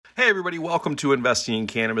Hey everybody, welcome to Investing in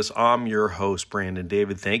Cannabis. I'm your host, Brandon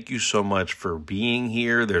David. Thank you so much for being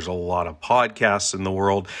here. There's a lot of podcasts in the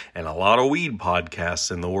world and a lot of weed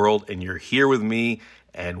podcasts in the world, and you're here with me,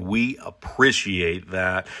 and we appreciate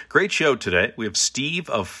that. Great show today. We have Steve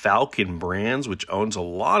of Falcon Brands, which owns a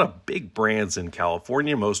lot of big brands in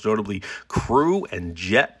California, most notably Crew and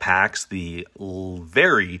Jet Packs, the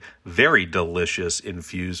very, very delicious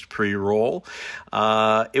infused pre-roll.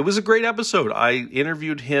 It was a great episode. I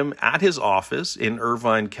interviewed him at his office in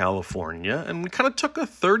Irvine, California, and we kind of took a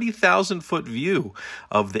 30,000-foot view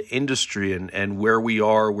of the industry and where we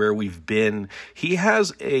are, where we've been. He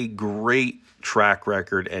has a great track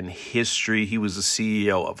record and history. He was the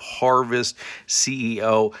CEO of Harvest,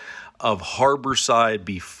 CEO of Harborside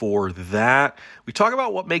before that. We talk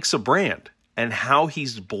about what makes a brand and how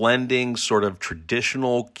he's blending sort of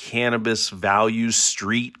traditional cannabis values,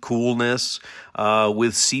 street coolness,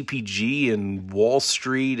 with CPG and Wall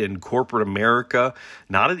Street and corporate America.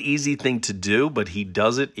 Not an easy thing to do, but he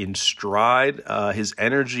does it in stride. His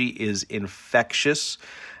energy is infectious.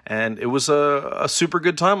 And it was a super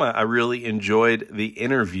good time. I really enjoyed the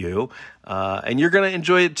interview, and you're going to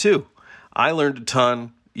enjoy it too. I learned a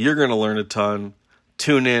ton. You're going to learn a ton.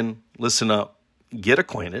 Tune in, listen up, get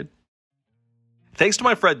acquainted. Thanks to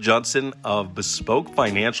my friend Judson of Bespoke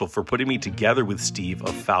Financial for putting me together with Steve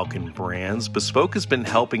of Falcon Brands. Bespoke has been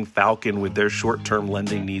helping Falcon with their short-term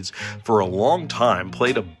lending needs for a long time,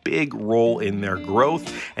 played a big role in their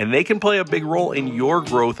growth, and they can play a big role in your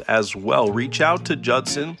growth as well. Reach out to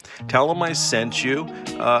Judson, tell him I sent you.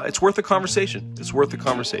 It's worth a conversation. It's worth a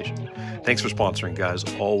conversation. Thanks for sponsoring, guys.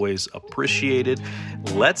 Always appreciated.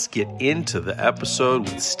 Let's get into the episode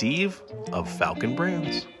with Steve of Falcon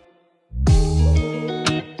Brands.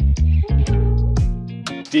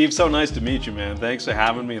 Steve, so nice to meet you, man. Thanks for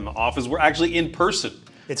having me in the office. We're actually in person.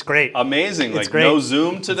 It's great. Amazing. It's great. No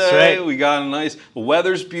Zoom today. Right. We got a nice, the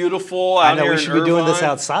weather's beautiful I out know here we in should be doing this Irvine.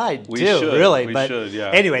 outside We too, should. really. We but should,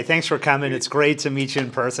 yeah. Anyway, thanks for coming. It's great to meet you in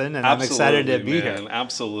person, and I'm excited to be here.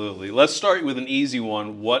 Absolutely. Let's start with an easy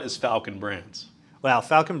one. What is Falcon Brands? Well,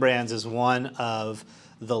 Falcon Brands is one of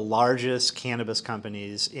the largest cannabis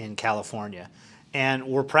companies in California. And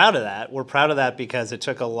we're proud of that. We're proud of that because it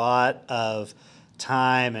took a lot of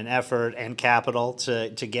time and effort and capital to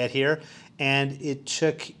get here, and it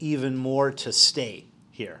took even more to stay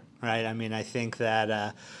here, right? I mean, I think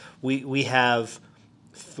that we have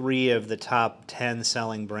 3 of the top 10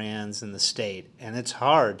 selling brands in the state, and it's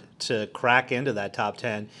hard to crack into that top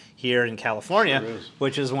 10 here in California, Sure is.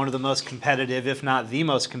 which is one of the most competitive, if not the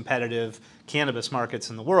most competitive, cannabis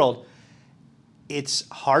markets in the world. It's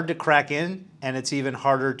hard to crack in, and it's even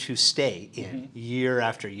harder to stay in year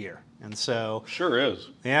after year. And so, Sure is.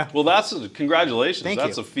 Yeah. Well, congratulations. Thank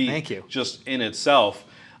That's you. a feat. Thank you. Just in itself.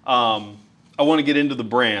 I want to get into the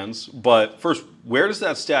brands, but first, where does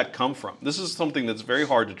that stat come from? This is something that's very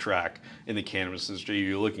hard to track in the cannabis industry.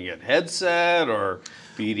 You're looking at Headset or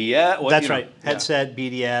BDS. that's right. Headset,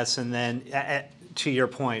 BDS, and then to your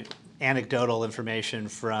point, anecdotal information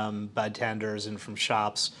from bud tenders and from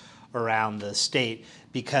shops around the state.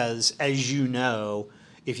 Because as you know,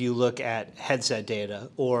 if you look at Headset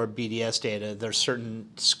data or BDS data, there's certain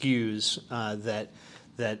SKUs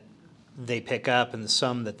that they pick up and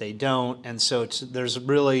some that they don't, and so there's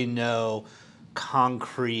really no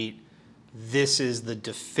concrete, this is the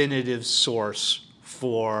definitive source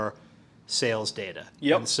for sales data.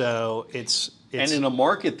 Yep. And so it's And in a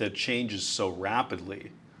market that changes so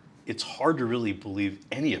rapidly, it's hard to really believe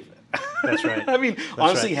any of it. That's right. I mean,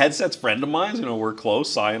 honestly, right. Headset's friend of mine. We're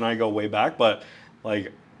close. Cy and I go way back, but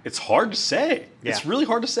it's hard to say. Yeah. It's really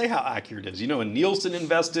hard to say how accurate it is. And Nielsen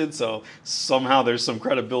invested, so somehow there's some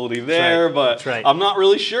credibility there, but That's right. I'm not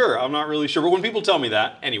really sure. But when people tell me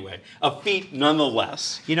that, anyway, a feat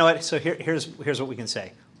nonetheless. You know what? So here's what we can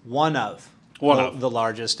say. One of the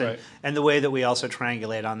largest. Right. And the way that we also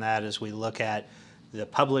triangulate on that is we look at the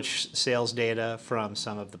published sales data from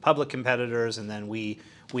some of the public competitors, and then we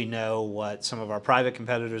know what some of our private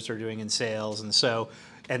competitors are doing in sales,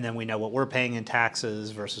 and then we know what we're paying in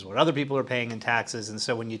taxes versus what other people are paying in taxes. And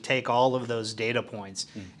so when you take all of those data points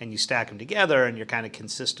and you stack them together and you're kind of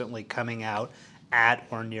consistently coming out at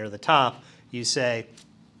or near the top, you say,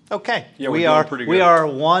 okay, Yeah, we are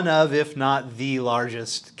one of, if not the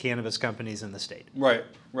largest cannabis companies in the state. Right,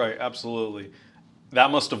 absolutely.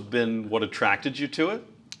 That must have been what attracted you to it.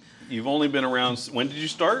 You've only been around, when did you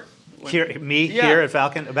start? Here at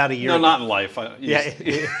Falcon about a year No, ago. not in life.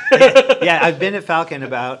 Yeah, I've been at Falcon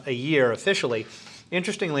about a year officially.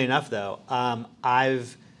 Interestingly enough, though,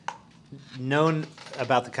 I've known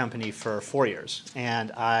about the company for 4 years,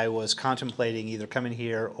 and I was contemplating either coming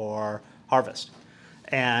here or Harvest.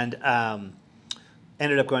 And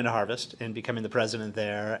ended up going to Harvest and becoming the president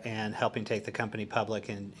there and helping take the company public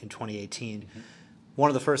in 2018. One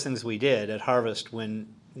of the first things we did at Harvest when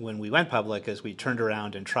we went public is we turned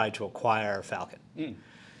around and tried to acquire Falcon.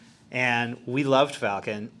 And we loved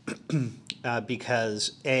Falcon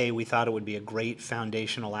because A, we thought it would be a great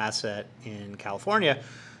foundational asset in California,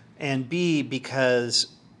 and B, because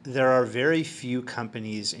there are very few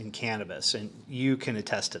companies in cannabis, and you can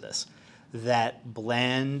attest to this, that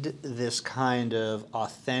blend this kind of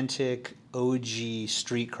authentic OG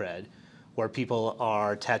street cred where people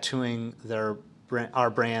are tattooing our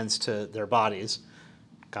brands to their bodies,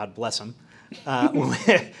 God bless them,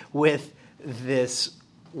 with this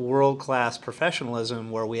world-class professionalism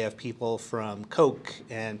where we have people from Coke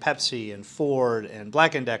and Pepsi and Ford and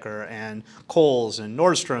Black & Decker and Kohl's and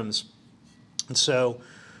Nordstrom's. And so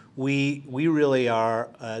we really are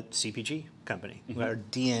a CPG company. Our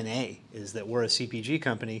DNA is that we're a CPG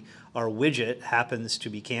company. Our widget happens to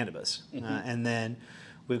be cannabis. And then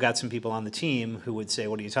we've got some people on the team who would say,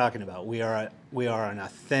 what are you talking about? We are an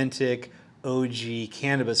authentic OG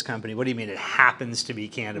cannabis company. What do you mean it happens to be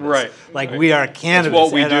cannabis? Right. Like we are cannabis.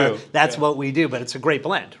 That's what we do. That's what we do, but it's a great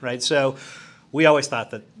blend, right? So we always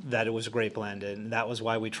thought that it was a great blend, and that was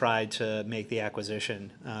why we tried to make the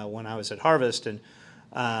acquisition when I was at Harvest. And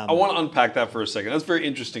I want to unpack that for a second. That's a very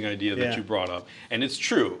interesting idea that you brought up. And it's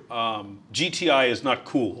true. GTI is not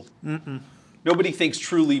cool. Nobody thinks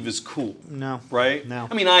True Leaf is cool. No. Right? No.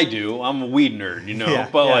 I mean, I do. I'm a weed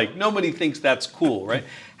nerd, but like nobody thinks that's cool, right?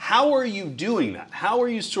 How are you doing that? How are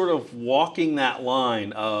you sort of walking that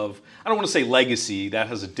line of, I don't want to say legacy, that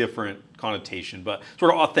has a different connotation, but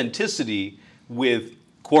sort of authenticity with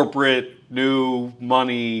corporate, new,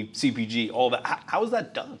 money, CPG, all that. How is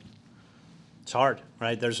that done? It's hard,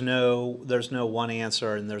 right? There's no one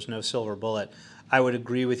answer and there's no silver bullet. I would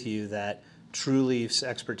agree with you that True Leaf's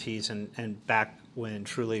expertise, and back when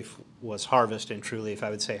True Leaf was Harvest and True Leaf, I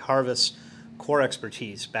would say Harvest's core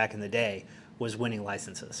expertise back in the day was winning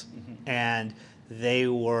licenses. And they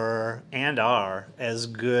were and are as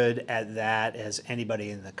good at that as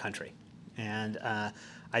anybody in the country. And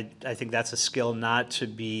I think that's a skill not to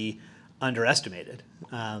be underestimated. You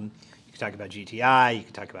can talk about GTI, you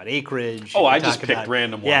can talk about Acreage. I just picked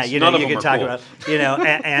random ones. Yeah, None of you them can are talk cool.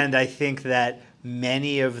 about, and I think that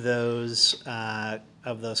many of those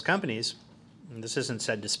companies, and this isn't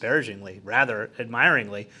said disparagingly, rather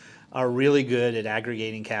admiringly, are really good at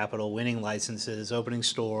aggregating capital, winning licenses, opening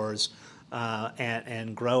stores,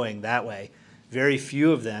 and growing that way. Very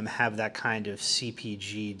few of them have that kind of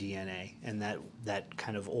CPG DNA and that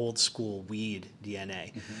kind of old school weed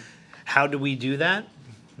DNA. How do we do that?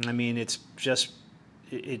 I mean, it's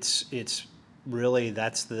really,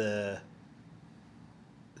 that's the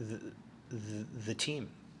team.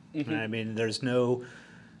 I mean, there's no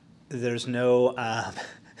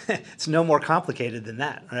it's no more complicated than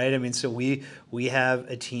that, right? I mean, so we have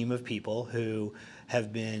a team of people who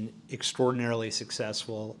have been extraordinarily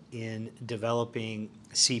successful in developing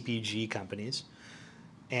CPG companies,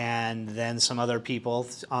 and then some other people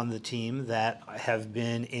on the team that have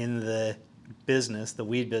been in the business, the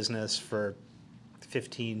weed business, for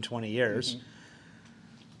 15, 20 years.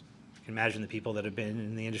 You can imagine the people that have been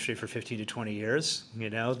in the industry for 15 to 20 years,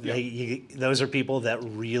 those are people that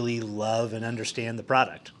really love and understand the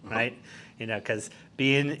product, right? Because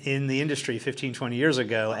being in the industry 15, 20 years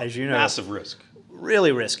ago, as you know, massive risk.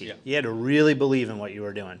 Really risky. Yeah. You had to really believe in what you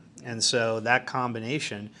were doing. And so that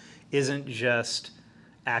combination isn't just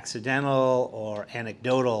accidental or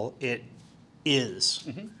anecdotal, it is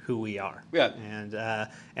who we are. Yeah.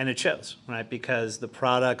 And it shows, right? Because the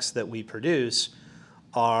products that we produce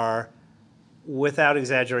are, without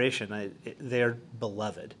exaggeration, they're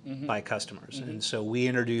beloved by customers. And so we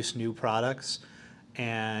introduce new products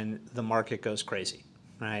and the market goes crazy,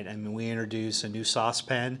 right? I mean, we introduce a new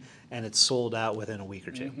saucepan and it's sold out within a week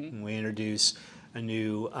or two. And we introduce a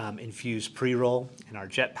new infused pre-roll in our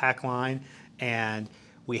Jetpack line, and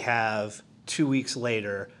we have 2 weeks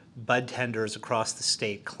later bud tenders across the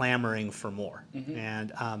state clamoring for more.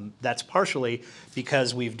 And that's partially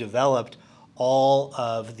because we've developed all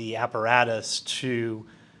of the apparatus to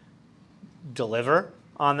deliver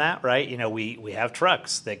on that, right? We have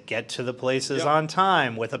trucks that get to the places on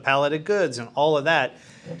time with a pallet of goods and all of that.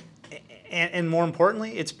 And more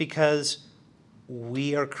importantly, it's because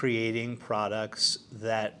we are creating products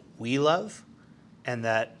that we love and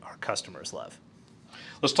that our customers love.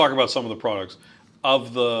 Let's talk about some of the products. I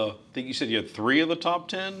think you said you had 3 of the top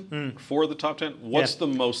 10, 4 of the top 10. What's the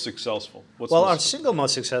most successful? Our single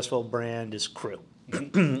most successful brand is Crew.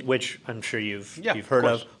 which I'm sure you've of heard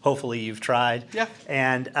course. of. Hopefully you've tried. Yeah.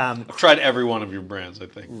 And I've tried every one of your brands, I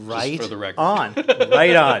think. right just for the record. on,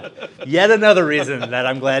 right on. Yet another reason that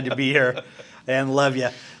I'm glad to be here and love you.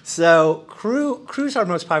 So Cru's our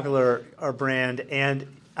most popular brand, and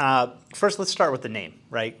first let's start with the name,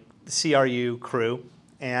 right? CRU, Cru,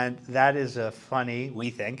 and that is a funny, we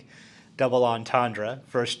think, double entendre.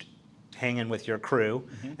 First, hanging with your crew,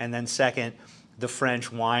 and then second, the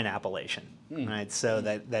French wine appellation, right? So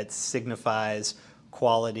that signifies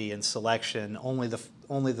quality and selection. Only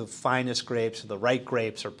the finest grapes, the right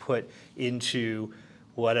grapes, are put into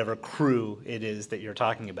whatever cru it is that you're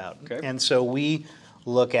talking about. Okay. And so we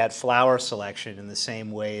look at flower selection in the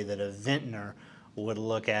same way that a vintner would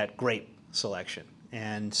look at grape selection.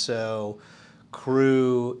 And so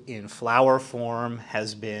Cru in flower form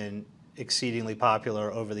has been exceedingly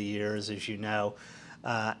popular over the years, as you know.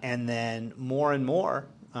 And then more and more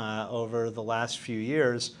over the last few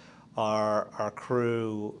years, our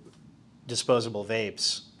Cru disposable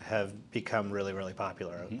vapes have become really, really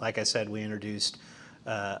popular. Like I said, we introduced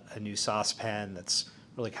a new saucepan that's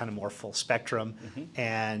really kind of more full spectrum,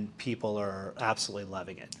 and people are absolutely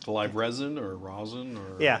loving it. Live resin or rosin?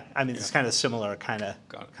 Or Yeah, I mean, it's kind of similar kind of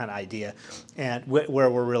Got it. idea, and where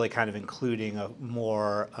we're really kind of including a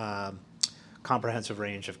more comprehensive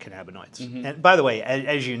range of cannabinoids. And by the way,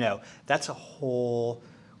 as you know, that's a whole.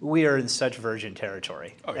 We are in such virgin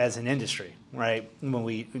territory as an industry, right? When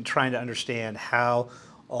we're trying to understand how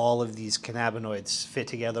all of these cannabinoids fit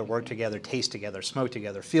together, work together, taste together, smoke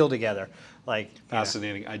together, feel together, like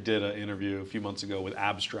Fascinating. I did an interview a few months ago with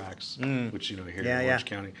Abstracts, which here in Yeah, Orange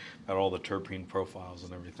County, about all the terpene profiles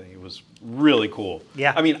and everything. It was really cool.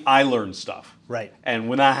 Yeah. I mean, I learned stuff. Right. And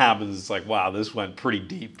when that happens, it's like, wow, this went pretty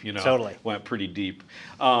deep. Totally. Went pretty deep.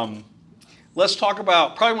 Let's talk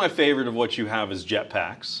about, probably my favorite of what you have is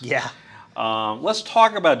jetpacks. Yeah. Let's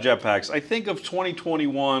talk about jetpacks. I think of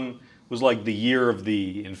 2021 was like the year of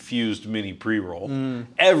the infused mini pre-roll.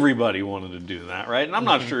 Everybody wanted to do that, right? And I'm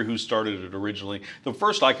not sure who started it originally. The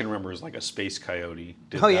first I can remember is like a Space Coyote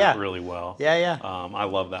did that really well. Yeah, yeah. I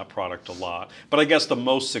love that product a lot. But I guess the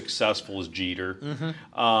most successful is Jeter.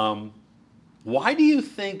 Why do you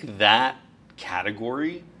think that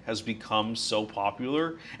category has become so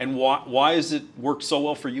popular? And why has it worked so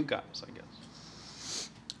well for you guys, I guess?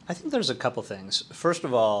 I think there's a couple things. First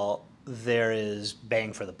of all, there is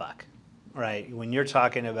bang for the buck, right? When you're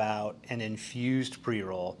talking about an infused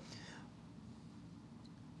pre-roll,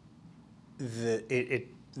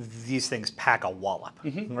 these things pack a wallop,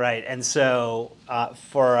 right? And so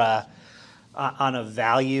on a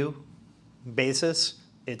value basis,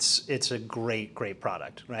 it's a great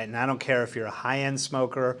product, right? And I don't care if you're a high-end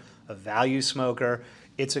smoker, a value smoker,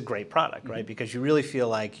 it's a great product, right? Because you really feel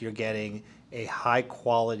like you're getting a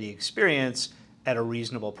high-quality experience at a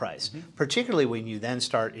reasonable price, particularly when you then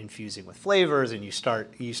start infusing with flavors and you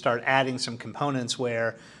start adding some components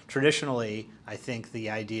where traditionally I think the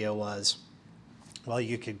idea was, well,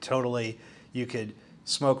 you could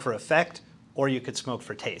smoke for effect or you could smoke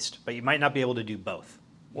for taste, but you might not be able to do both.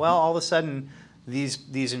 Well, all of a sudden,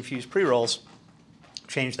 these infused pre-rolls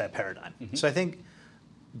change that paradigm. So I think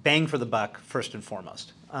bang for the buck, first and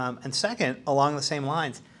foremost. And second, along the same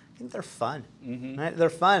lines, I think they're fun. Right? They're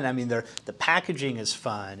fun. I mean, the packaging is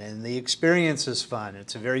fun, and the experience is fun.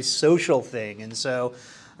 It's a very social thing. And so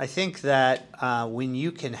I think that when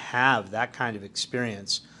you can have that kind of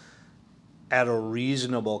experience at a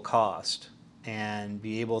reasonable cost and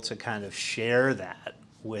be able to kind of share that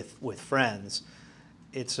with friends,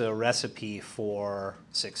 it's a recipe for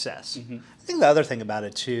success. I think the other thing about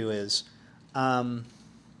it too is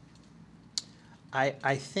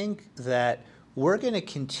I think that we're going to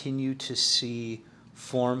continue to see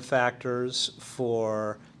form factors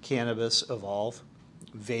for cannabis evolve.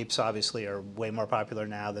 Vapes obviously are way more popular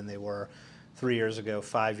now than they were 3 years ago,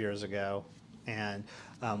 5 years ago, and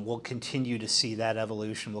we'll continue to see that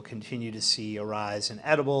evolution. We'll continue to see a rise in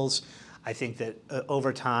edibles. I think that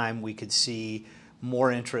over time we could see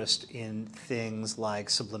more interest in things like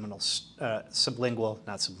sublingual.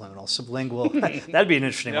 That'd be an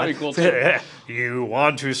interesting one. That'd be cool too. You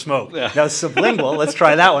want to smoke? Yeah. Now sublingual. Let's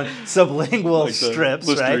try that one. Sublingual Like strips,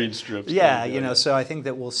 Listerine right? strips. Yeah, So I think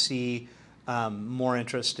that we'll see more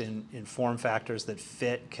interest in form factors that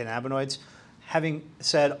fit cannabinoids. Having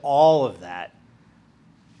said all of that,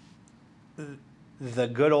 the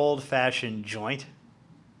good old-fashioned joint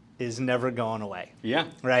is never going away. Yeah.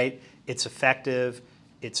 Right? It's effective,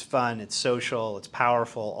 it's fun, it's social, it's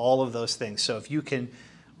powerful, all of those things. So if you can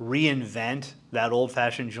reinvent that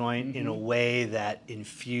old-fashioned joint in a way that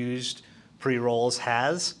infused pre-rolls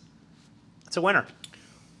has, it's a winner.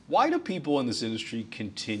 Why do people in this industry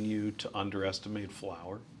continue to underestimate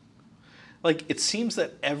flower? Like, it seems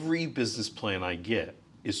that every business plan I get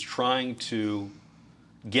is trying to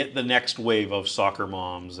get the next wave of soccer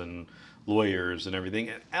moms and lawyers and everything.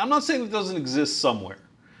 And I'm not saying it doesn't exist somewhere,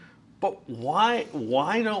 but why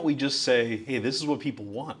don't we just say, hey, this is what people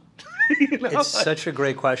want? It's such a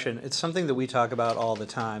great question. It's something that we talk about all the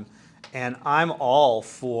time. And I'm all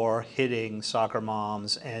for hitting soccer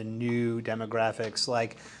moms and new demographics.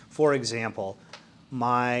 Like, for example,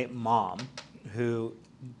 my mom, who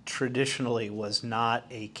traditionally was not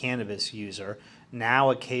a cannabis user,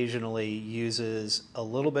 now occasionally uses a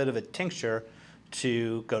little bit of a tincture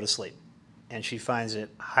to go to sleep. And she finds it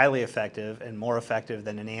highly effective and more effective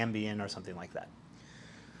than an Ambien or something like that.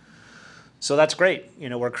 So that's great.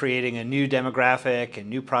 We're creating a new demographic and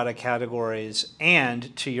new product categories.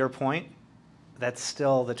 And to your point, that's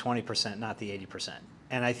still the 20%, not the 80%.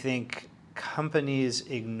 And I think companies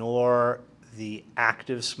ignore the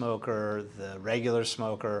active smoker, the regular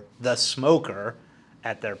smoker, the smoker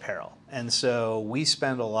at their peril. And so we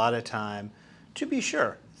spend a lot of time, to be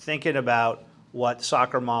sure, thinking about what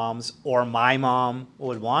soccer moms or my mom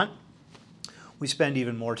would want. We spend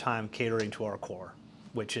even more time catering to our core,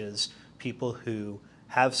 which is people who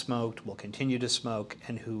have smoked, will continue to smoke,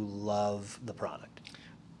 and who love the product.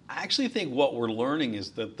 I actually think what we're learning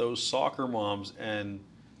is that those soccer moms and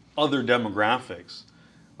other demographics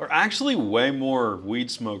are actually way more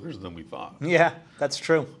weed smokers than we thought. Yeah, that's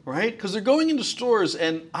true. Right? Because they're going into stores,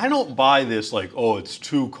 and I don't buy this like, oh, it's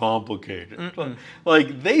too complicated.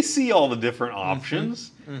 Like, they see all the different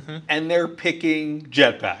options, and they're picking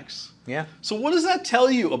jetpacks. Yeah. So what does that tell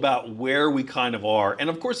you about where we kind of are? And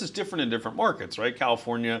of course, it's different in different markets, right?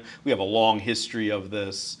 California, we have a long history of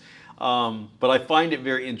this. But I find it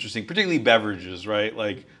very interesting, particularly beverages, right?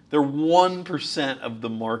 Like, they're 1% of the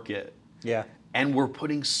market. Yeah. And we're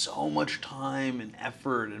putting so much time and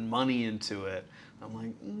effort and money into it. I'm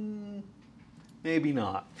like, maybe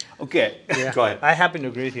not. Okay, yeah. Go ahead. I happen to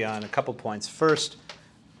agree with you on a couple points. First,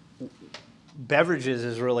 beverages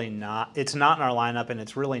is really not, it's not in our lineup, and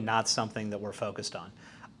it's really not something that we're focused on.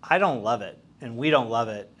 I don't love it, and we don't love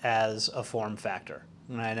it as a form factor,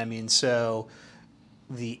 right? I mean, so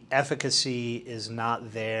the efficacy is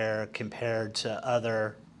not there compared to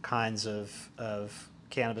other kinds of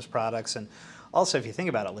cannabis products. And also, if you think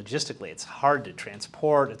about it logistically, it's hard to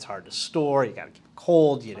transport, it's hard to store, you got to keep it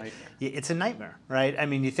cold. It's a nightmare, right? I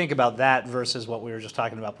mean, you think about that versus what we were just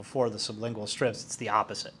talking about before, the sublingual strips, it's the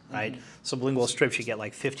opposite, right? Sublingual strips, you get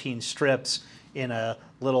like 15 strips in a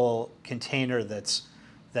little container that's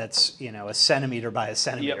a centimeter by a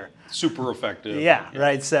centimeter. Yep. Super effective. Yeah,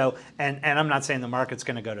 right. So, and I'm not saying the market's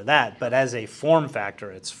going to go to that, but as a form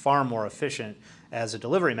factor, it's far more efficient as a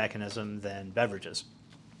delivery mechanism than beverages.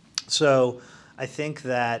 So I think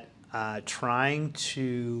that trying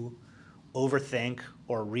to overthink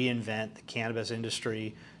or reinvent the cannabis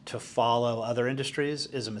industry to follow other industries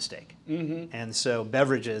is a mistake. And so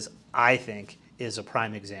beverages, I think, is a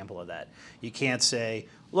prime example of that. You can't say,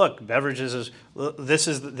 look, beverages this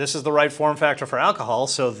is the right form factor for alcohol,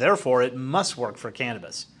 so therefore it must work for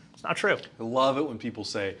cannabis. It's not true. I love it when people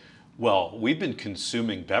say, well, we've been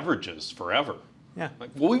consuming beverages forever. Yeah. Like,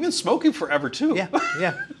 well, we've been smoking forever too. Yeah,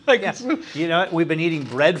 yeah. Like, yeah. You know what? We've been eating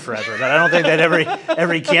bread forever, but I don't think that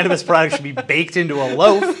every cannabis product should be baked into a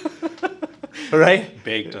loaf. Right?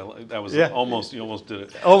 Baked. That was almost. You almost did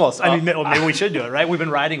it. Almost. I mean, maybe we should do it, right? We've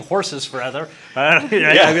been riding horses forever. I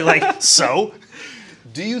mean, like, so.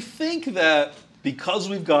 Do you think that because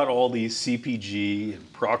we've got all these CPG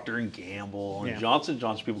and Procter and Gamble and Johnson &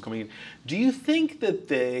 Johnson people coming in, do you think that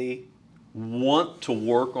they want to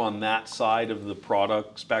work on that side of the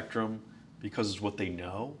product spectrum because it's what they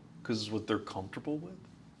know, because it's what they're comfortable with?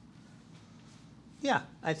 Yeah,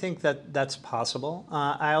 I think that's possible.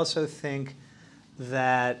 I also think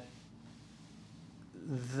that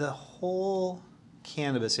the whole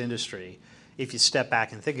cannabis industry, if you step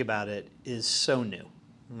back and think about it, is so new,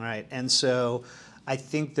 right? And so I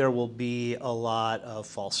think there will be a lot of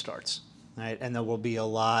false starts, right? And there will be a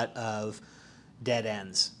lot of dead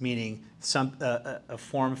ends, meaning a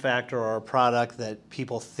form factor or a product that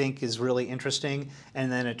people think is really interesting,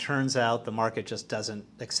 and then it turns out the market just doesn't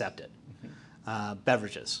accept it.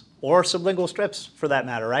 Beverages or sublingual strips, for that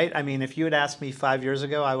matter, right? I mean, if you had asked me 5 years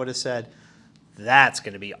ago, I would have said, that's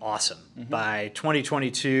going to be awesome. By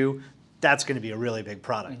 2022, that's going to be a really big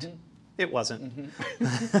product. It wasn't.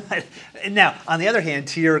 Now, on the other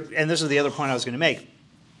hand, and this is the other point I was going to make,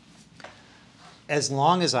 as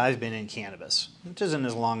long as I've been in cannabis, which isn't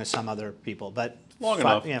as long as some other people, but long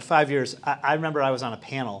enough. 5 years. I remember I was on a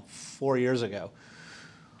panel 4 years ago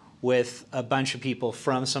with a bunch of people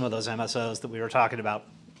from some of those MSOs that we were talking about.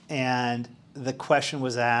 And the question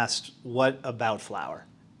was asked, what about flower?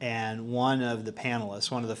 And one of the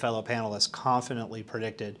fellow panelists confidently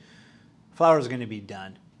predicted flower is going to be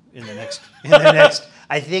done in the next,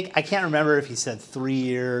 I can't remember if he said 3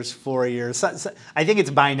 years, 4 years. I think it's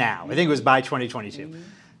by now. I think it was by 2022. Mm-hmm.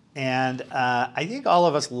 And I think all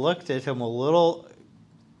of us looked at him a little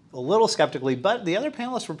skeptically, but the other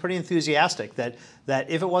panelists were pretty enthusiastic that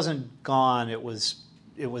if it wasn't gone, it was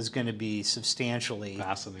going to be substantially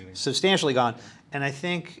gone. And I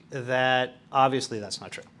think that obviously that's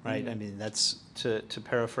not true, right? Mm-hmm. I mean, that's to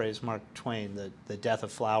paraphrase Mark Twain, the death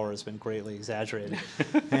of flower has been greatly exaggerated.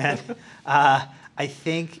 And I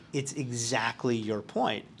think it's exactly your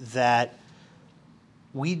point that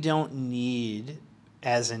we don't need,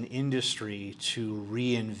 as an industry, to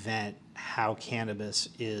reinvent how cannabis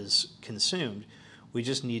is consumed. We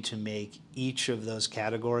just need to make each of those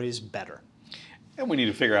categories better. And we need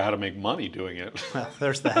to figure out how to make money doing it. Well,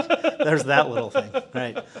 there's that little thing,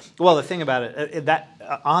 right? Well, the thing about it,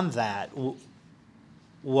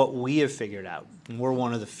 what we have figured out, and we're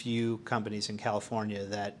one of the few companies in California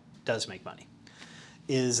that does make money,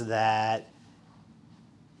 is that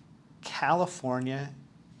California,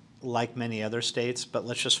 like many other states, but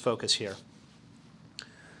let's just focus here,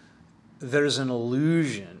 there's an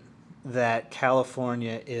illusion that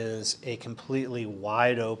California is a completely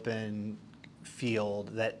wide open field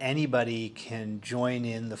that anybody can join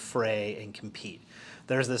in the fray and compete.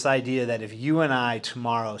 There's this idea that if you and I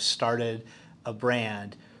tomorrow started a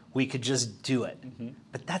brand, we could just do it. Mm-hmm.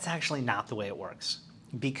 But that's actually not the way it works,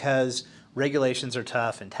 because regulations are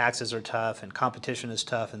tough and taxes are tough and competition is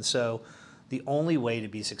tough. And so the only way to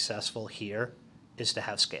be successful here is to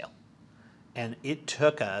have scale. And it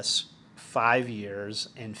took us 5 years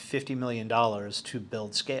and $50 million to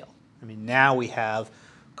build scale. I mean, now we have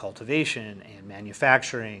cultivation and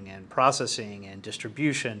manufacturing and processing and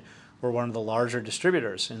distribution. We're one of the larger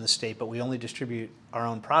distributors in the state, but we only distribute our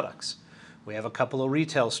own products. We have a couple of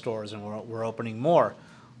retail stores, and we're opening more.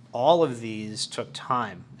 All of these took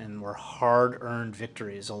time and were hard-earned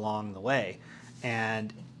victories along the way.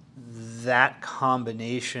 And that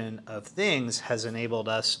combination of things has enabled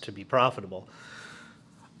us to be profitable.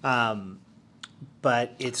 But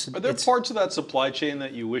Are there parts of that supply chain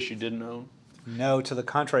that you wish you didn't own? No, to the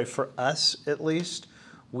contrary. For us, at least,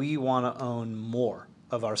 we want to own more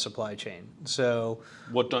of our supply chain. So,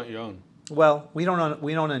 what don't you own? Well, we don't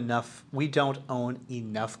own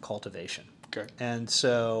enough cultivation. Okay. And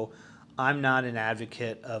so, I'm not an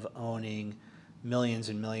advocate of owning millions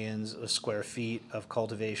and millions of square feet of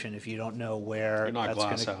cultivation if you don't know where. You're not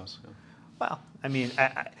Glass House. Yeah. Well, I mean,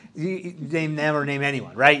 they never name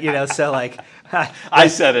anyone, right? So like, I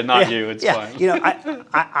said it, not you. It's fine.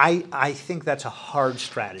 I think that's a hard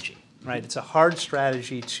strategy, right? It's a hard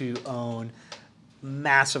strategy to own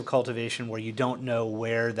massive cultivation where you don't know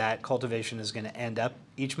where that cultivation is going to end up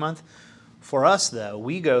each month. For us, though,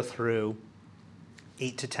 we go through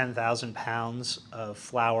 8,000 to 10,000 pounds of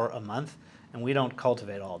flower a month, and we don't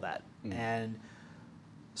cultivate all that. Mm. And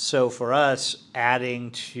so for us,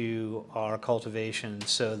 adding to our cultivation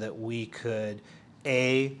so that we could,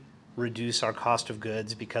 A, reduce our cost of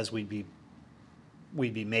goods because we'd be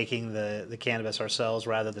making the cannabis ourselves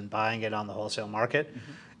rather than buying it on the wholesale market,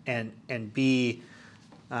 mm-hmm. and B,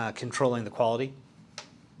 controlling the quality,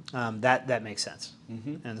 that makes sense.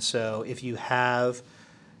 Mm-hmm. And so if you have,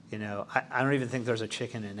 I don't even think there's a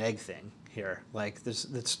chicken and egg thing here. Like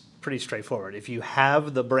it's pretty straightforward. If you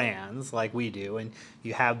have the brands like we do and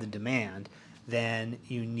you have the demand, then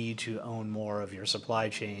you need to own more of your supply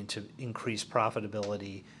chain to increase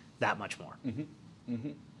profitability that much more. Mm-hmm.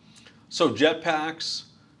 Mm-hmm. So Jetpacks,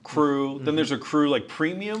 Crew, mm-hmm. then there's a Crew like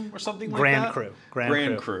Premium or something like that?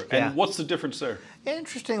 Grand Crew. And yeah. What's the difference there?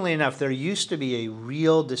 Interestingly enough, there used to be a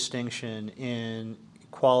real distinction in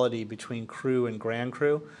quality between Crew and Grand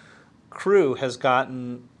Crew. Crew has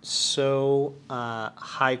gotten so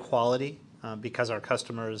high quality because our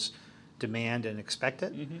customers demand and expect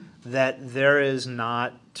it, mm-hmm. that there is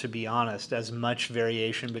not, to be honest, as much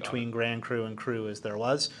variation between Grand Crew and Crew as there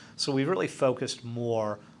was. So we really focused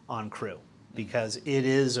more on Crew because it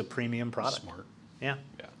is a premium product. Smart. Yeah.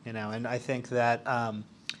 And I think that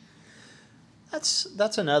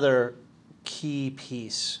that's another key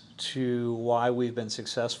piece to why we've been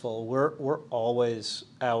successful. We're always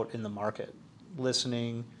out in the market,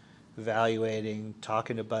 listening, evaluating,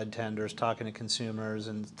 talking to bud tenders, talking to consumers,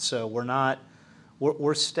 and so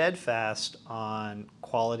we're steadfast on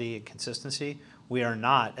quality and consistency. We are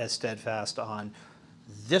not as steadfast on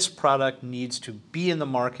this product needs to be in the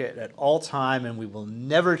market at all time, and we will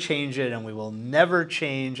never change it, and we will never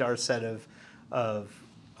change our set of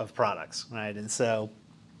products, right? And so,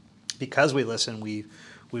 because we listen, we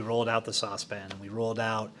rolled out the saucepan, and we rolled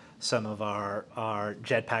out some of our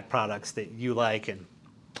Jetpack products that you like and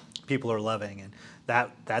people are loving, and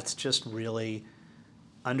that's just really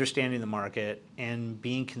understanding the market and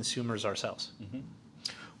being consumers ourselves. Mm-hmm.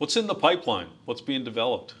 What's in the pipeline? What's being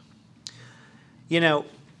developed? You know,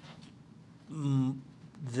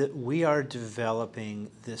 we are developing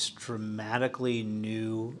this dramatically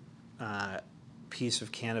new piece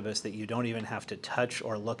of cannabis that you don't even have to touch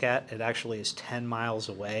or look at. It actually is 10 miles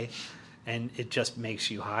away, and it just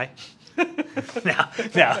makes you high.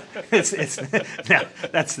 No, that's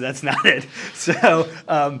not it. So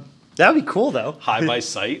that would be cool, though. High by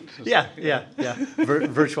sight? Yeah.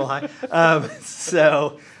 Virtual high.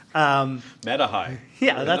 Meta high.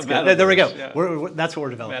 Yeah, that's good. Metaverse, There we go. Yeah. That's what we're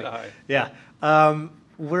developing. Meta high. Yeah.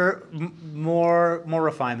 We're more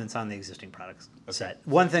refinements on the existing product set.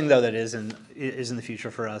 One thing, though, that is in the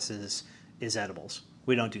future for us is edibles.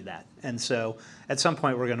 We don't do that, and so at some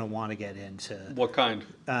point we're going to want to get into what kind?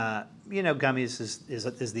 Gummies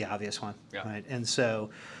is the obvious one, yeah. Right? And so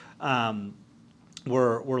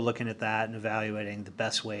we're looking at that and evaluating the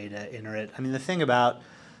best way to enter it. I mean, the thing about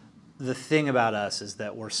us is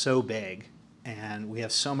that we're so big, and we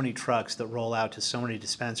have so many trucks that roll out to so many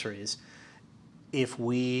dispensaries. If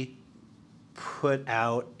we put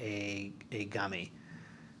out a gummy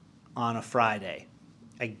on a Friday,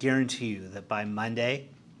 I guarantee you that by Monday,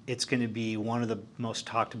 it's going to be one of the most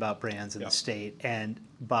talked about brands in the state. And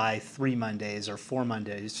by 3 Mondays or 4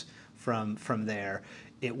 Mondays from there,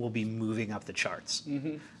 it will be moving up the charts.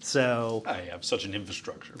 Mm-hmm. So I have such an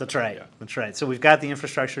infrastructure. That's right. Yeah. That's right. So we've got the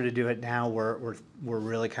infrastructure to do it now. We're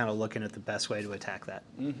really kind of looking at the best way to attack that.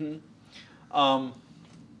 Mm-hmm.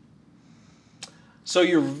 So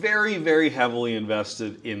you're very, very heavily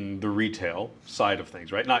invested in the retail side of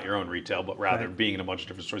things, right? Not your own retail, but rather being in a bunch of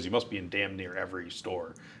different stores. You must be in damn near every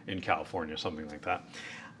store in California, something like that.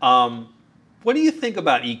 What do you think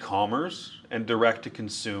about e-commerce and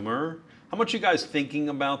direct-to-consumer? How much are you guys thinking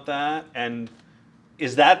about that? And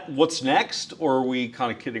is that what's next, or are we kind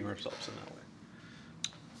of kidding ourselves in that way?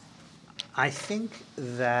 I think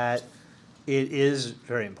that it is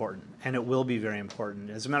very important, and it will be very important.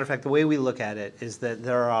 As a matter of fact, the way we look at it is that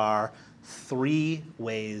there are 3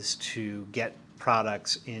 ways to get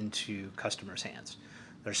products into customers' hands.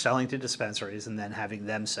 They're selling to dispensaries and then having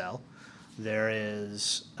them sell. There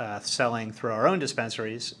is selling through our own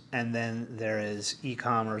dispensaries, and then there is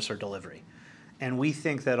e-commerce or delivery. And we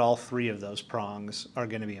think that all 3 of those prongs are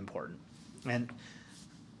going to be important. And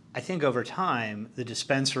I think over time, the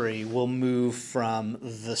dispensary will move from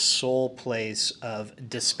the sole place of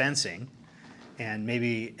dispensing, and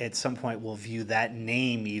maybe at some point we'll view that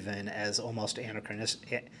name even as almost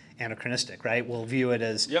anachronistic, right? We'll view it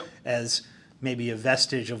as maybe a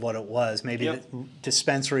vestige of what it was. Maybe the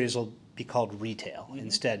dispensaries will be called retail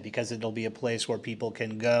instead, because it'll be a place where people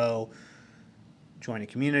can go, join a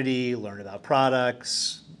community, learn about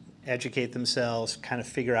products, educate themselves, kind of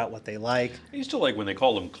figure out what they like. I used to like when they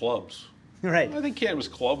called them clubs. Right. I think Cannabis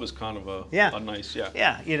Club is kind of a nice,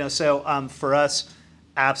 Yeah, so for us,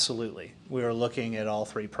 absolutely. We are looking at all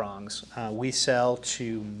 3 prongs. We sell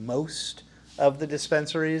to most of the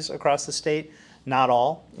dispensaries across the state, not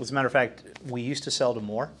all. As a matter of fact, we used to sell to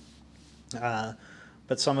more.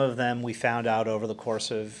 But some of them we found out over the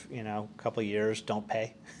course of a couple of years don't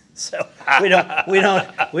pay. So we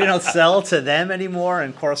don't sell to them anymore,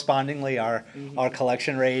 and correspondingly our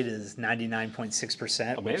collection rate is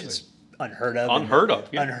 99.6%, which is unheard of.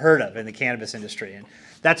 Unheard of in the cannabis industry, and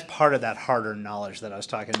that's part of that harder knowledge that I was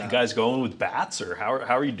talking about. You guys going with bats, or how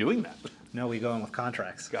are you doing that? No, we go in with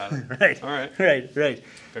contracts. Got it. Right. All right. Right.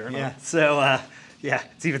 Fair enough. Yeah. So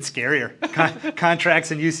it's even scarier.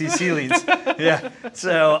 Contracts and UCC liens. Yeah.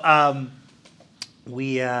 So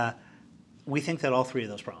we think that all 3 of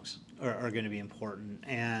those prongs are going to be important,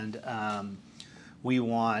 and we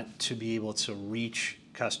want to be able to reach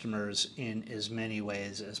customers in as many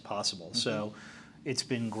ways as possible. Mm-hmm. So it's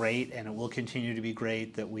been great, and it will continue to be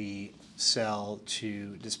great that we sell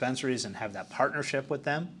to dispensaries and have that partnership with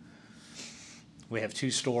them. We have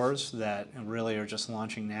 2 stores that really are just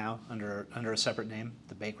launching now under a separate name,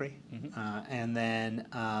 The Bakery. Mm-hmm. And then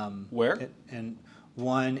where? And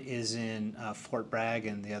one is in Fort Bragg,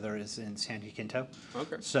 and the other is in San Jacinto.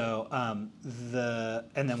 Okay. So and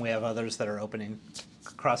then we have others that are opening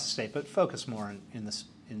across the state, but focus more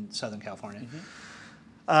in Southern California.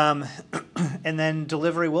 Mm-hmm. And then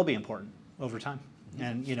delivery will be important over time, mm-hmm.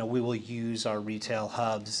 and we will use our retail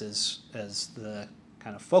hubs as the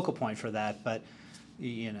kind of focal point for that, but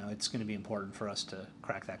it's going to be important for us to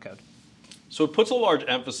crack that code. So it puts a large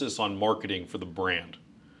emphasis on marketing for the brand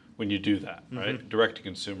when you do that, right? Direct to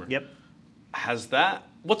consumer. Yep.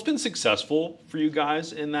 What's been successful for you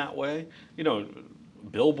guys in that way?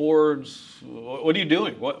 Billboards, what are you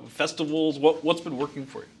doing? What festivals, what's been working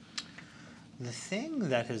for you? The thing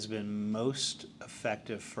that has been most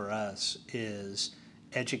effective for us is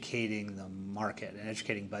educating the market and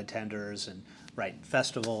educating bud tenders and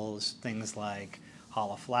festivals, things like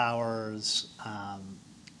Hall of Flowers,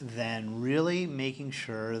 then really making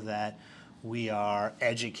sure that we are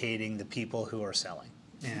educating the people who are selling.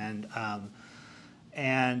 And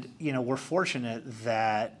we're fortunate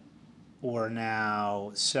that we're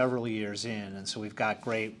now several years in, and so we've got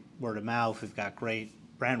great word of mouth, we've got great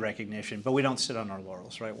brand recognition, but we don't sit on our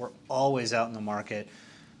laurels, right? We're always out in the market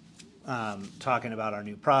talking about our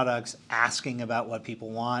new products, asking about what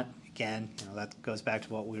people want. Again, that goes back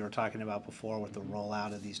to what we were talking about before with the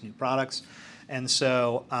rollout of these new products. And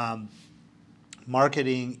so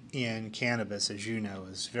marketing in cannabis, as you know,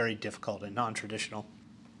 is very difficult and non-traditional.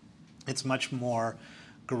 It's much more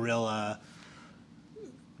guerrilla,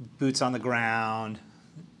 boots on the ground,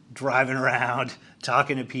 driving around,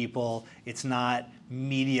 talking to people. It's not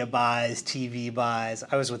media buys, TV buys.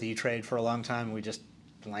 I was with E-Trade for a long time, and we just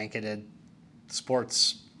blanketed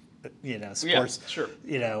sports, sports, yeah, sure.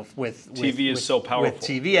 With TV is so powerful. With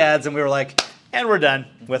TV ads, and we were like, and we're done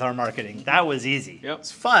with our marketing. That was easy. Yep.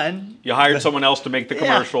 It's fun. You hired someone else to make the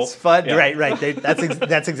commercial. Yeah, it's fun. Yeah. Right.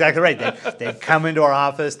 That's exactly right. They'd come into our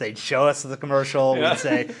office. They'd show us the commercial. Yeah. We'd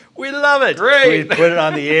say, "We love it." Great. We'd put it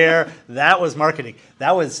on the air. That was marketing.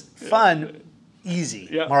 That was fun, easy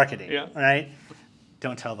marketing. Yeah. Right.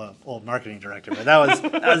 Don't tell the old marketing director, but that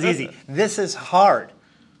was easy. This is hard.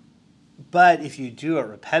 But if you do it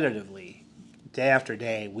repetitively, day after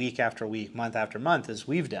day, week after week, month after month, as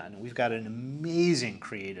we've done, we've got an amazing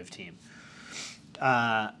creative team,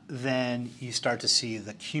 then you start to see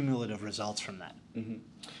the cumulative results from that. Mm-hmm.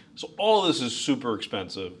 So all of this is super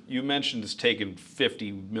expensive. You mentioned it's taken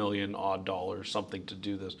 $50 million odd dollars, something to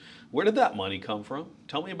do this. Where did that money come from?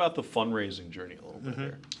 Tell me about the fundraising journey a little bit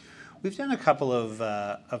there. We've done a couple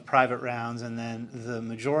of private rounds, and then the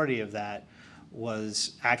majority of that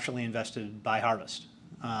was actually invested by Harvest.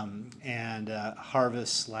 And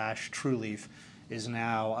Harvest / TrueLeaf is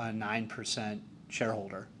now a 9%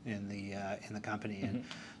 shareholder in the company, and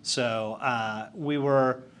so we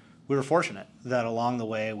were fortunate that along the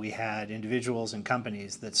way we had individuals and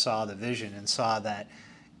companies that saw the vision and saw that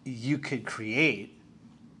you could create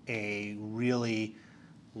a really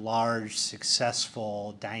large,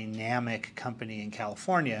 successful, dynamic company in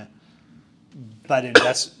California, but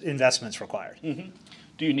investments required.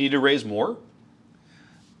 Do you need to raise more?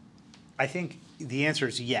 I think the answer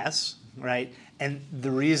is yes, right? And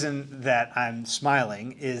the reason that I'm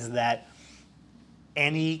smiling is that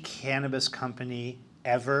any cannabis company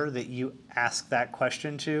ever that you ask that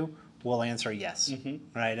question to will answer yes,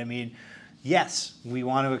 right? I mean, yes, we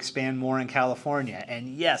want to expand more in California, and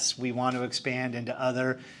yes, we want to expand into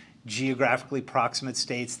other geographically proximate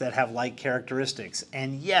states that have like characteristics,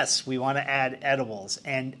 and yes, we want to add edibles,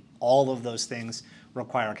 and all of those things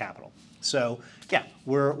require capital. So yeah,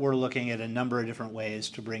 we're looking at a number of different ways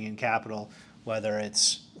to bring in capital, whether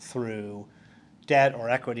it's through debt or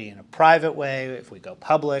equity in a private way. If we go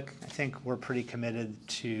public, I think we're pretty committed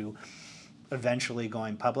to eventually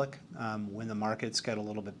going public when the markets get a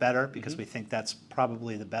little bit better, because we think that's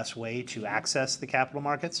probably the best way to access the capital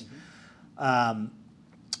markets.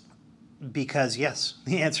 Because yes,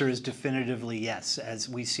 the answer is definitively yes, as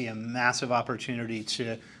we see a massive opportunity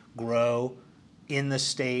to grow in the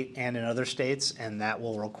state and in other states, and that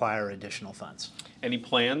will require additional funds. Any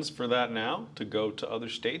plans for that now, to go to other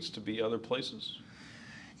states, to be other places?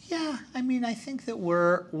 Yeah, I mean, I think that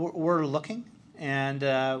we're looking, and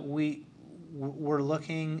we're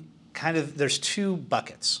looking kind of, there's two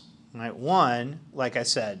buckets, right? One, like I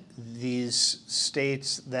said, these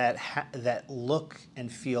states that look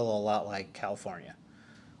and feel a lot like California,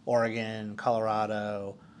 Oregon,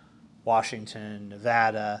 Colorado, Washington,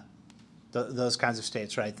 Nevada, those kinds of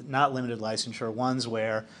states, right? Not limited licensure, ones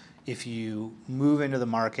where if you move into the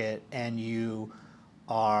market and you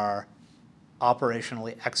are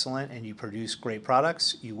operationally excellent and you produce great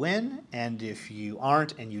products, you win, and if you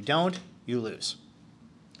aren't and you don't, you lose.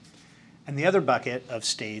 And the other bucket of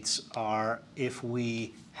states are if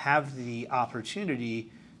we have the opportunity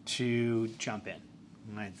to jump in,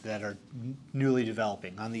 right, that are newly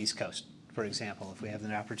developing on the East Coast, for example. If we have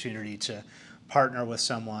an opportunity to partner with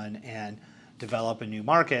someone and develop a new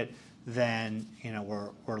market, then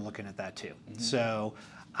we're looking at that too. So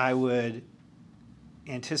I would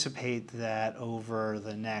anticipate that over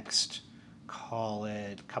the next, call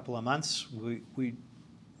it, couple of months, we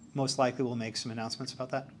most likely will make some announcements about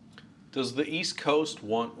that. Does the East Coast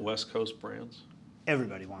want West Coast brands?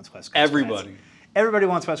 Everybody wants West Coast Everybody. brands. Everybody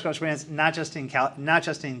wants West Coast brands, not just in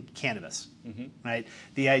cannabis, right?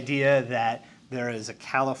 The idea that there is a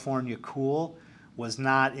California cool was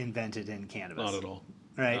not invented in cannabis. Not at all.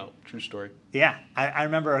 Right? No, true story. Yeah. I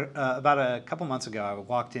remember about a couple months ago, I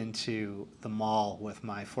walked into the mall with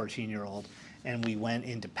my 14-year-old, and we went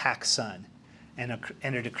into PacSun. And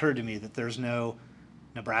it occurred to me that there's no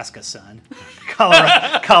Nebraska sun,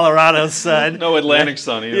 Colorado sun. No Atlantic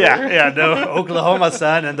sun either. Yeah, no Oklahoma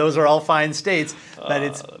sun, and those are all fine states, but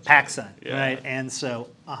it's PacSun, Yeah. right? And so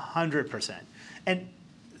 100%. And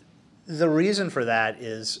the reason for that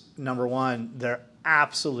is, number one, there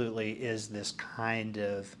absolutely is this kind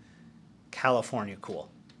of California cool.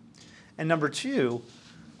 And number two,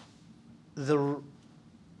 the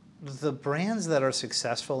brands that are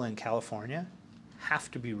successful in California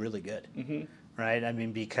have to be really good. Right? I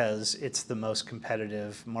mean, because it's the most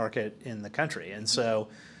competitive market in the country. And so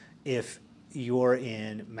if you're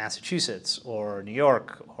in Massachusetts or New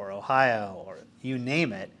York or Ohio or you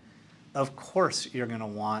name it, of course you're going to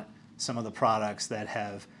want some of the products that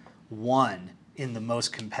have won in the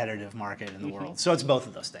most competitive market in the world. So it's both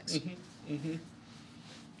of those things.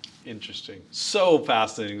 Interesting. So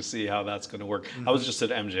fascinating to see how that's going to work. I was just at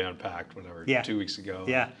MJ Unpacked, 2 weeks ago.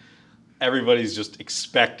 Yeah. Everybody's just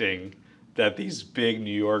expecting that these big New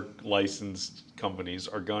York licensed companies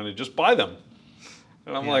are going to just buy them.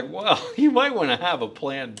 And I'm like, well, you might want to have a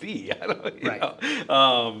plan B. I don't, you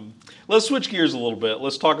know. Let's switch gears a little bit.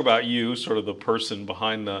 Let's talk about you, sort of the person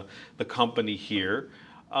behind the company here.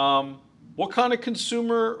 What kind of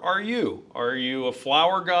consumer are you? Are you a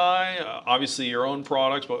flower guy? Obviously your own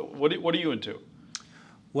products, but what are you into?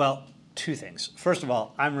 Well, two things. First of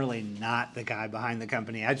all, I'm really not the guy behind the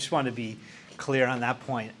company. I just want to be clear on that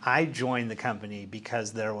point. I joined the company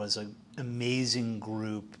because there was an amazing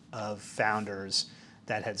group of founders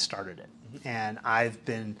that had started it. And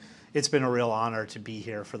it's been a real honor to be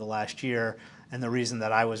here for the last year. And the reason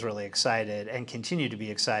that I was really excited and continue to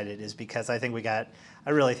be excited is because I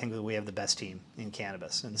really think that we have the best team in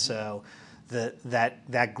cannabis. And so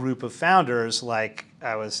that group of founders, like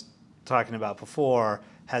I was talking about before,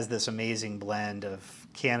 has this amazing blend of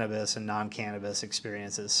cannabis and non-cannabis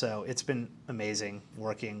experiences. So it's been amazing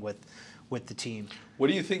working with the team. What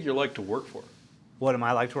do you think you're like to work for? What am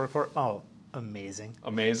I like to work for? Oh, amazing.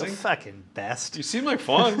 Amazing? The fucking best. You seem like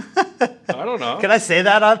fun. I don't know. Can I say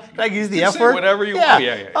that can I use the F say word? whatever you want.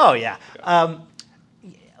 Yeah. Oh, yeah.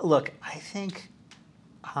 Look, I think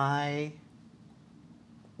I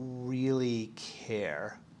really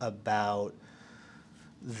care about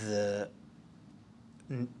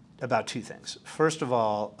two things. First of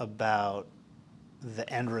all, about the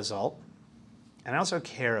end result, and I also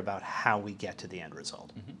care about how we get to the end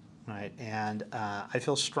result, right? And I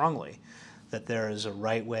feel strongly that there is a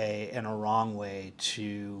right way and a wrong way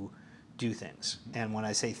to do things. And when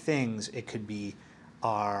I say things, it could be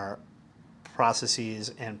our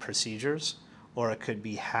processes and procedures, or it could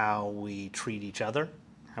be how we treat each other,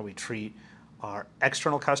 how we treat our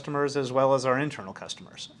external customers as well as our internal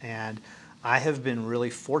customers. And I have been really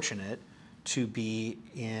fortunate to be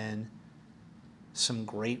in some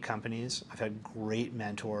great companies. I've had great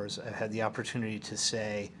mentors. I've had the opportunity to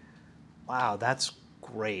say, wow, that's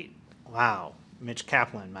great. Wow, Mitch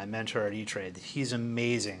Kaplan, my mentor at E-Trade, he's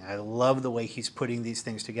amazing. I love the way he's putting these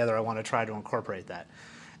things together. I want to try to incorporate that.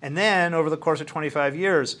 And then over the course of 25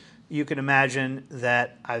 years, you can imagine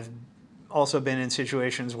that I've also been in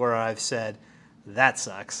situations where I've said, that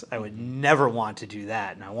sucks. I would never want to do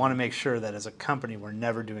that. And I want to make sure that as a company, we're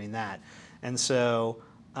never doing that. And so,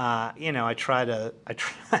 I try to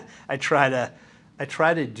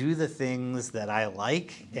do the things that I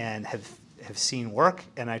like and have seen work,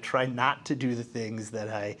 and I try not to do the things that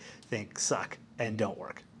I think suck and don't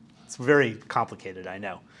work. It's very complicated, I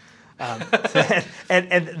know. And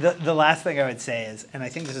the last thing I would say is, and I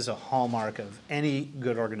think this is a hallmark of any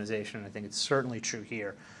good organization, and I think it's certainly true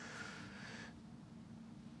here,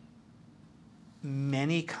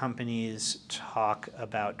 many companies talk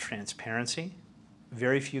about transparency.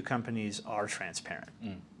 Very few companies are transparent,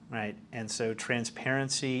 right? And so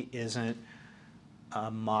transparency isn't a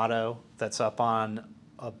motto that's up on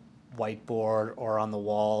a whiteboard or on the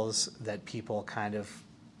walls that people kind of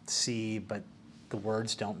see, but the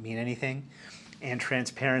words don't mean anything. And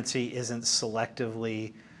transparency isn't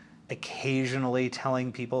selectively, occasionally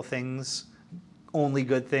telling people things, only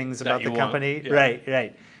good things about the company. Yeah.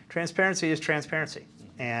 Right. Transparency is transparency.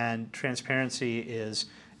 And transparency is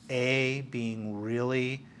A, being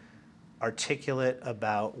really articulate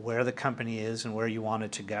about where the company is and where you want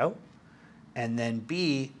it to go, and then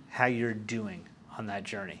B, how you're doing on that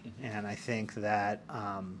journey. And I think that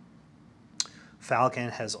Falcon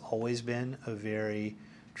has always been a very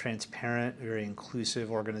transparent, very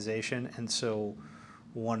inclusive organization. And so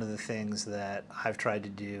one of the things that I've tried to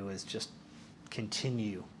do is just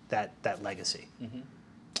continue that legacy.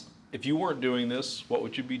 If you weren't doing this, what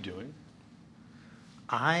would you be doing?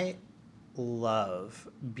 I love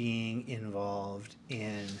being involved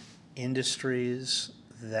in industries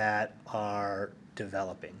that are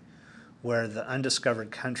developing, where the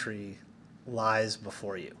undiscovered country lies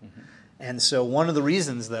before you. And so one of the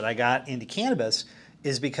reasons that I got into cannabis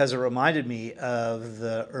is because it reminded me of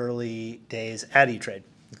the early days at E-Trade,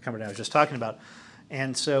 the company I was just talking about.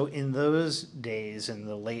 And so in those days, in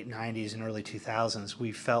the late 90s and early 2000s,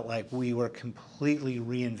 we felt like we were completely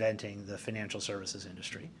reinventing the financial services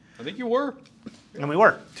industry. I think you were. And we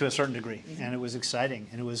were, to a certain degree. And it was exciting.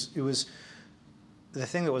 And it was the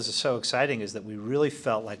thing that was so exciting is that we really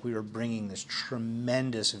felt like we were bringing this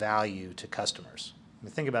tremendous value to customers. I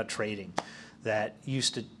mean, think about trading that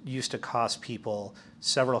used to cost people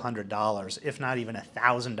several $100s, if not even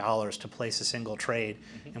 $1,000 to place a single trade,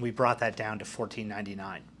 and we brought that down to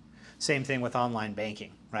 $14.99. Same thing with online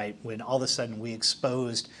banking, right? When all of a sudden we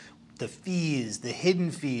exposed the fees, the hidden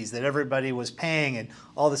fees that everybody was paying, and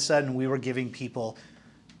all of a sudden we were giving people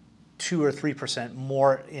 2 or 3%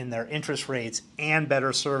 more in their interest rates and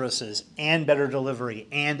better services and better delivery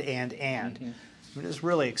and. I mean, it was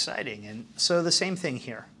really exciting. And so the same thing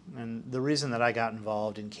here. And the reason that I got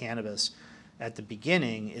involved in cannabis at the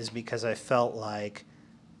beginning is because I felt like,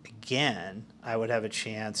 again, I would have a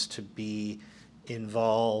chance to be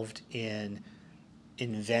involved in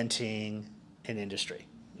inventing an industry.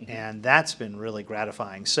 And that's been really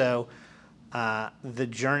gratifying. So the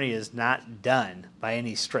journey is not done by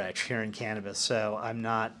any stretch here in cannabis. So I'm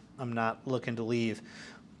not looking to leave.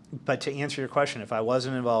 But to answer your question, if I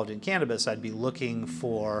wasn't involved in cannabis, I'd be looking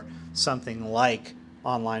for something like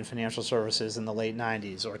online financial services in the late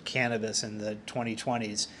 90s or cannabis in the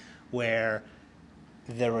 2020s, where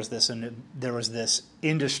there was this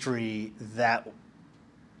industry that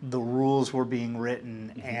the rules were being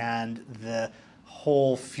written and the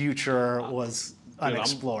whole future was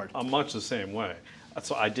unexplored. I'm much the same way.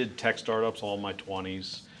 So I did tech startups all in my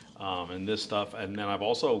 20s. And this stuff, and then I've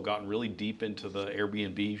also gotten really deep into the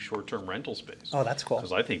Airbnb short-term rental space. Oh, that's cool.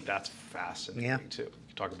 Because I think that's fascinating too. We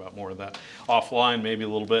can talk about more of that offline, maybe a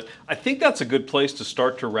little bit. I think that's a good place to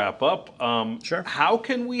start to wrap up. Sure. How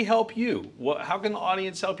can we help you? How can the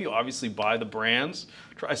audience help you? Obviously, buy the brands,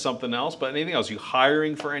 try something else, but anything else? You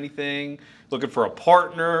hiring for anything? Looking for a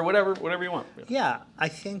partner? Whatever you want. Yeah, I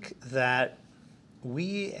think that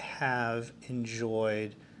we have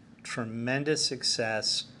enjoyed tremendous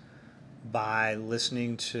success by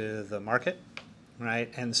listening to the market,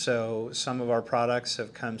 right? And so some of our products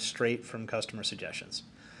have come straight from customer suggestions.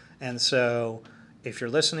 And so if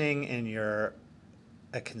you're listening and you're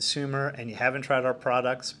a consumer and you haven't tried our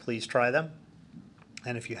products, please try them.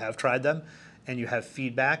 And if you have tried them and you have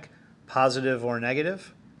feedback, positive or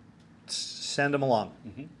negative, send them along.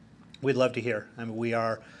 We'd love to hear. I mean, we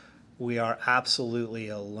are absolutely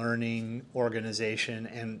a learning organization,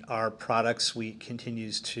 and our product suite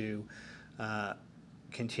continues to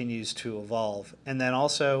evolve. And then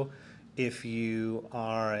also, if you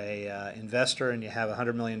are a investor and you have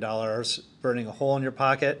 $100 million burning a hole in your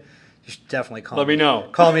pocket, you should definitely call me. Let me know.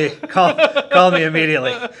 Call me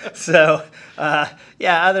immediately. So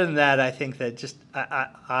other than that, I think that just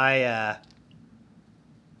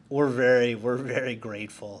we're very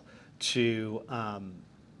grateful to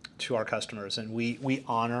our customers, and we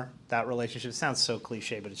honor that relationship. It sounds so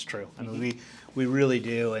cliche, but it's true. I mean, we really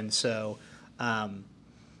do. And so our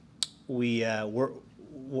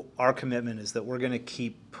commitment is that we're going to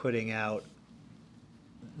keep putting out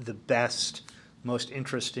the best, most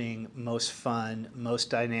interesting, most fun, most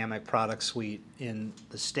dynamic product suite in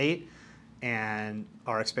the state, and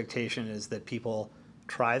our expectation is that people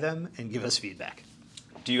try them and give us feedback.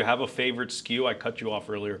 Do you have a favorite SKU? I cut you off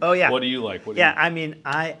earlier. Oh, yeah. What do you like? I mean,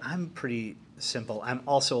 I'm pretty simple. I'm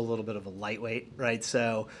also a little bit of a lightweight, right?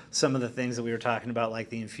 So some of the things that we were talking about, like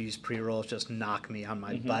the infused pre-rolls, just knock me on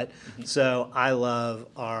my butt. So I love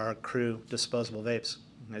our Crew disposable vapes.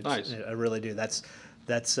 Nice. I really do. That's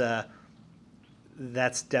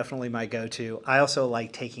definitely my go-to. I also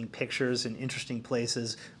like taking pictures in interesting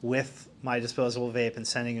places with my disposable vape and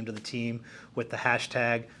sending them to the team with the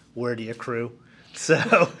hashtag Where Do You Crew?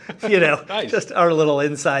 So, Nice. Just our little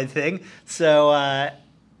inside thing. So,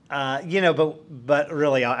 but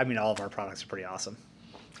really, I mean, all of our products are pretty awesome.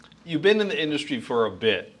 You've been in the industry for a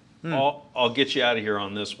bit. I'll get you out of here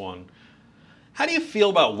on this one. How do you feel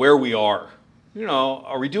about where we are?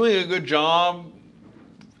 Are we doing a good job?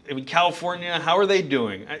 I mean, California, how are they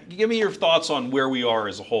doing? Give me your thoughts on where we are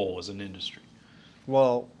as a whole, as an industry.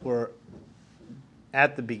 Well, we're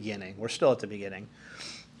at the beginning. We're still at the beginning.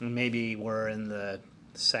 Maybe we're in the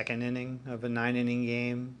second inning of a 9-inning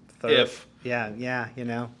game. Third. If. Yeah,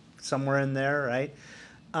 somewhere in there, right?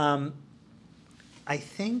 I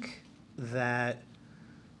think that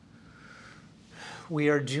we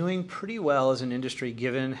are doing pretty well as an industry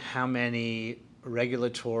given how many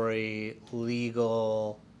regulatory,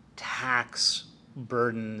 legal, tax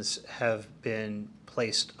burdens have been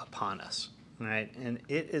placed upon us, right? And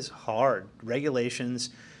it is hard.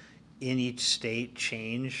 Regulations in each state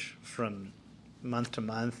change from month to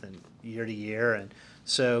month and year to year. And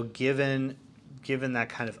so given that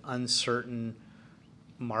kind of uncertain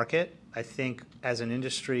market, I think as an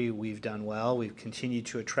industry we've done well. We've continued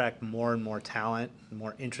to attract more and more talent,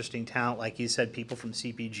 more interesting talent, like you said, people from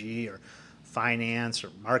CPG or finance or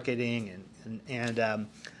marketing, and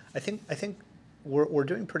I think we're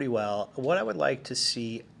doing pretty well. What I would like to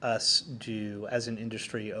see us do as an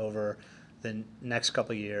industry over the next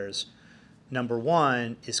couple of years, number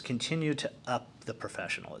one, is continue to up the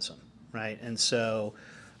professionalism, right? And so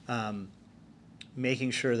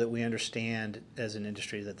making sure that we understand as an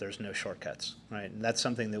industry that there's no shortcuts, right? And that's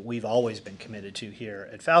something that we've always been committed to here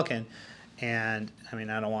at Falcon. And I mean,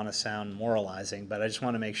 I don't want to sound moralizing, but I just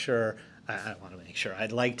want to make sure,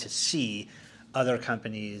 I'd like to see other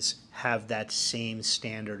companies have that same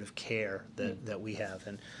standard of care that we have.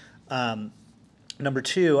 And number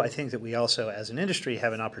two, I think that we also, as an industry,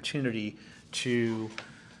 have an opportunity to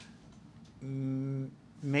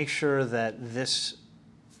make sure that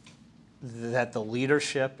that the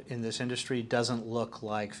leadership in this industry doesn't look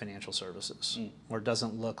like financial services or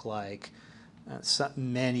doesn't look like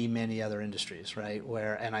many other industries, right?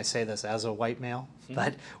 And I say this as a white male,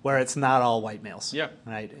 but where it's not all white males,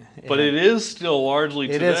 right? But it is still largely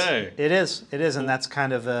today. It is, and that's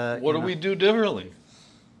kind of a. What do we do differently?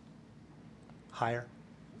 Hire,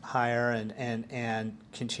 and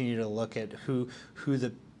continue to look at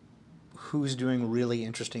who's doing really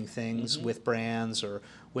interesting things with brands or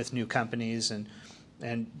with new companies, and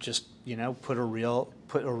just put a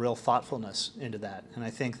real thoughtfulness into that. And I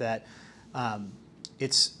think that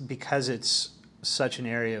it's because it's such an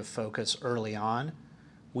area of focus early on.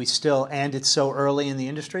 And it's so early in the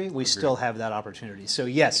industry, we still have that opportunity. So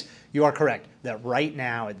yes, you are correct that right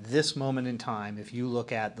now at this moment in time, if you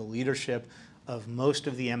look at the leadership of most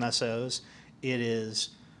of the MSOs, it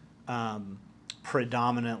is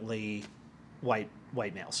predominantly white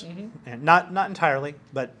males, and not entirely,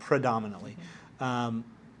 but predominantly.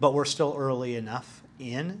 But we're still early enough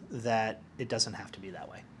in that it doesn't have to be that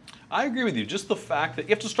way. I agree with you. Just the fact that you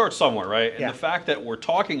have to start somewhere, right? And the fact that we're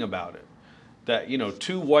talking about it, that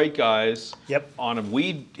two white guys on a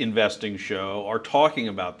weed investing show are talking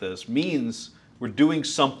about this, means we're doing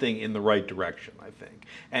something in the right direction, I think.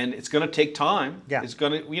 And it's going to take time. Yeah. It's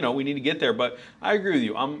going to, we need to get there. But I agree with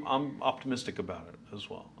you. I'm optimistic about it as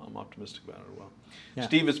well. Yeah.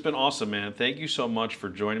 Steve, it's been awesome, man. Thank you so much for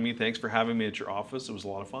joining me. Thanks for having me at your office. It was a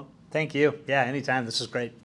lot of fun. Thank you. Yeah, anytime. This is great.